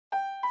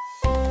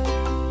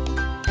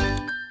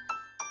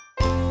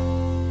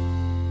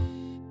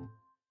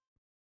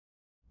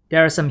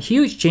There are some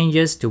huge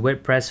changes to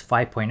WordPress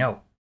 5.0.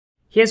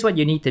 Here's what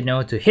you need to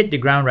know to hit the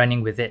ground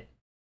running with it.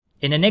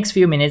 In the next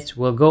few minutes,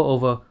 we'll go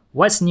over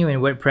what's new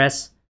in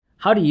WordPress,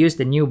 how to use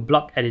the new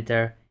block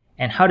editor,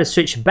 and how to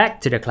switch back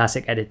to the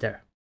classic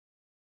editor.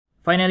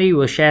 Finally,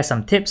 we'll share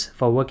some tips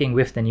for working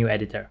with the new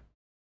editor.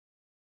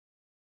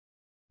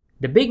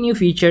 The big new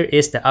feature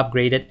is the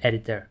upgraded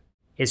editor.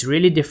 It's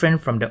really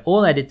different from the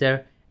old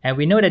editor, and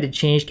we know that the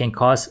change can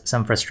cause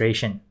some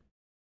frustration.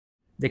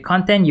 The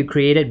content you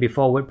created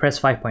before WordPress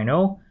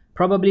 5.0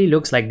 probably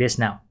looks like this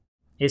now.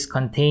 It's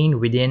contained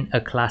within a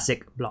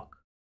classic block.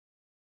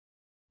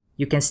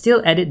 You can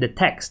still edit the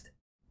text,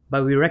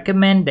 but we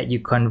recommend that you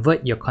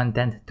convert your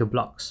content to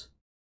blocks.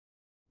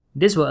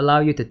 This will allow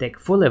you to take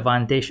full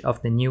advantage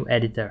of the new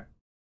editor.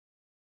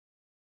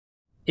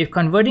 If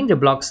converting the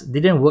blocks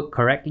didn't work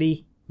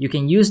correctly, you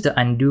can use the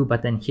undo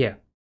button here.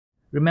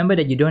 Remember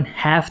that you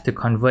don't have to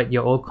convert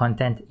your old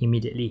content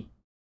immediately.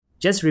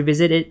 Just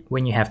revisit it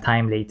when you have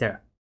time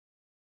later.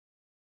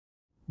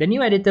 The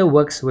new editor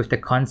works with the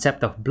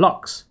concept of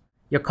blocks.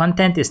 Your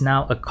content is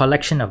now a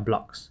collection of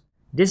blocks.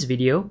 This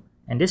video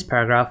and this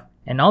paragraph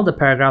and all the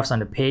paragraphs on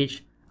the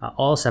page are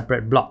all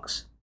separate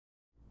blocks.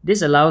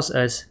 This allows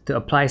us to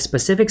apply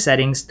specific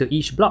settings to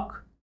each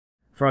block.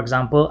 For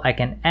example, I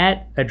can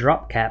add a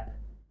drop cap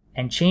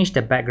and change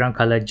the background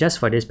color just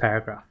for this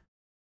paragraph.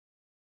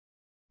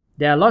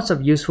 There are lots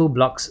of useful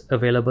blocks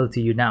available to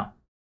you now.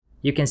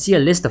 You can see a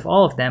list of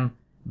all of them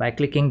by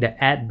clicking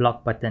the Add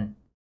Block button.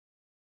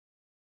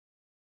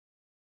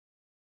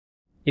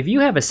 If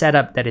you have a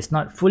setup that is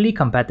not fully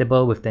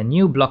compatible with the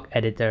new block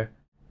editor,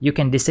 you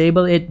can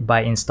disable it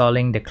by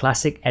installing the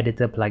Classic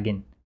Editor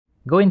plugin.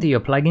 Go into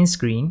your plugin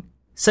screen,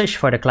 search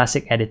for the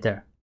Classic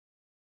Editor.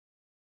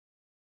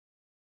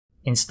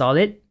 Install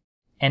it,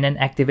 and then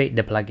activate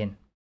the plugin.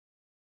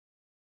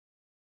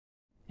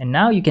 And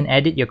now you can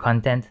edit your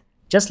content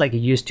just like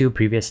you used to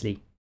previously.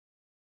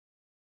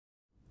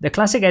 The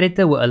Classic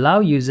Editor will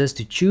allow users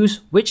to choose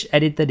which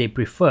editor they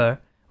prefer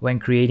when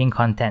creating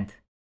content.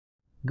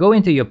 Go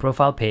into your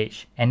profile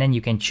page and then you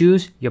can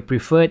choose your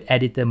preferred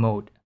editor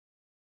mode.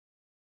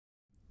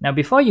 Now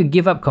before you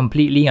give up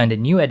completely on the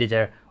new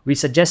editor, we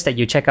suggest that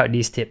you check out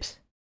these tips.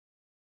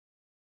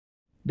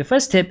 The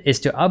first tip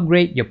is to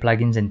upgrade your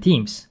plugins and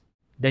themes.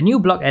 The new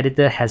block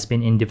editor has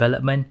been in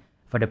development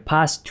for the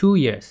past 2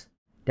 years.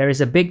 There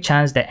is a big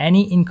chance that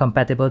any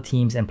incompatible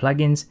themes and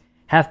plugins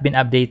have been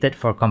updated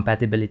for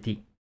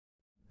compatibility.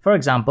 For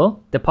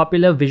example, the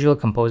popular Visual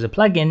Composer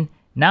plugin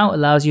now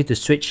allows you to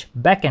switch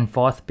back and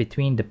forth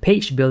between the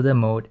page builder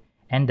mode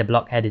and the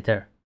block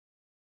editor.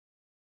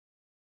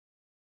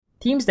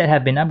 Themes that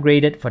have been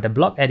upgraded for the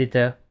block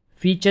editor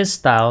feature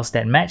styles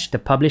that match the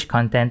published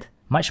content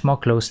much more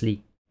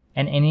closely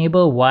and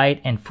enable wide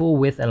and full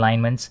width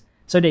alignments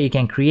so that you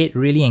can create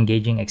really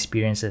engaging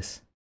experiences.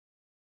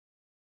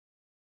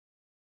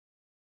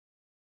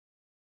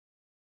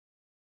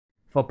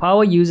 For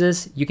power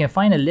users, you can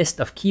find a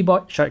list of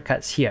keyboard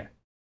shortcuts here.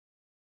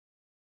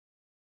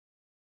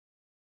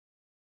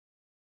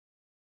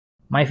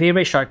 My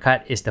favorite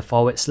shortcut is the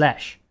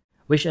 /,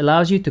 which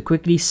allows you to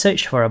quickly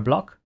search for a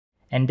block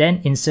and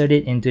then insert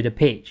it into the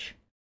page.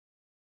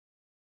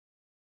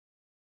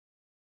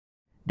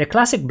 The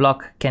classic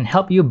block can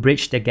help you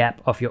bridge the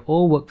gap of your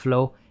old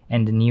workflow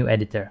and the new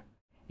editor.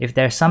 If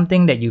there's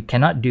something that you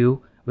cannot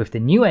do with the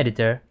new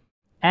editor,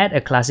 add a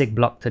classic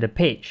block to the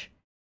page.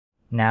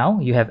 Now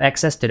you have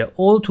access to the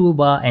old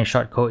toolbar and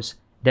shortcodes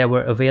that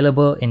were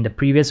available in the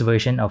previous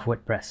version of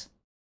WordPress.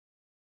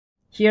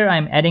 Here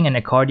I'm adding an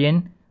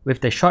accordion with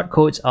the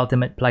Shortcodes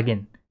Ultimate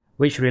plugin,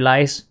 which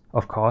relies,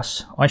 of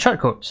course, on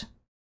shortcodes.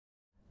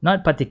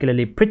 Not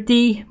particularly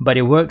pretty, but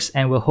it works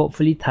and will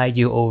hopefully tide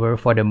you over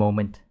for the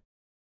moment.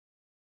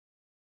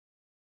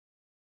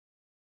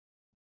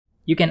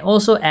 You can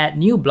also add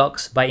new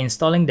blocks by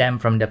installing them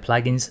from the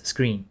plugins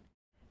screen.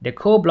 The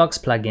Core Blocks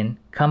plugin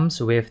comes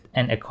with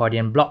an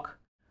accordion block.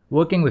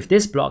 Working with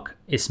this block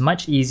is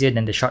much easier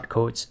than the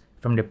shortcodes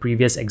from the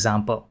previous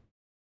example.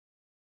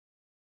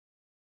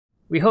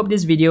 We hope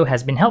this video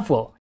has been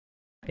helpful.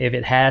 If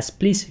it has,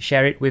 please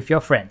share it with your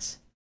friends.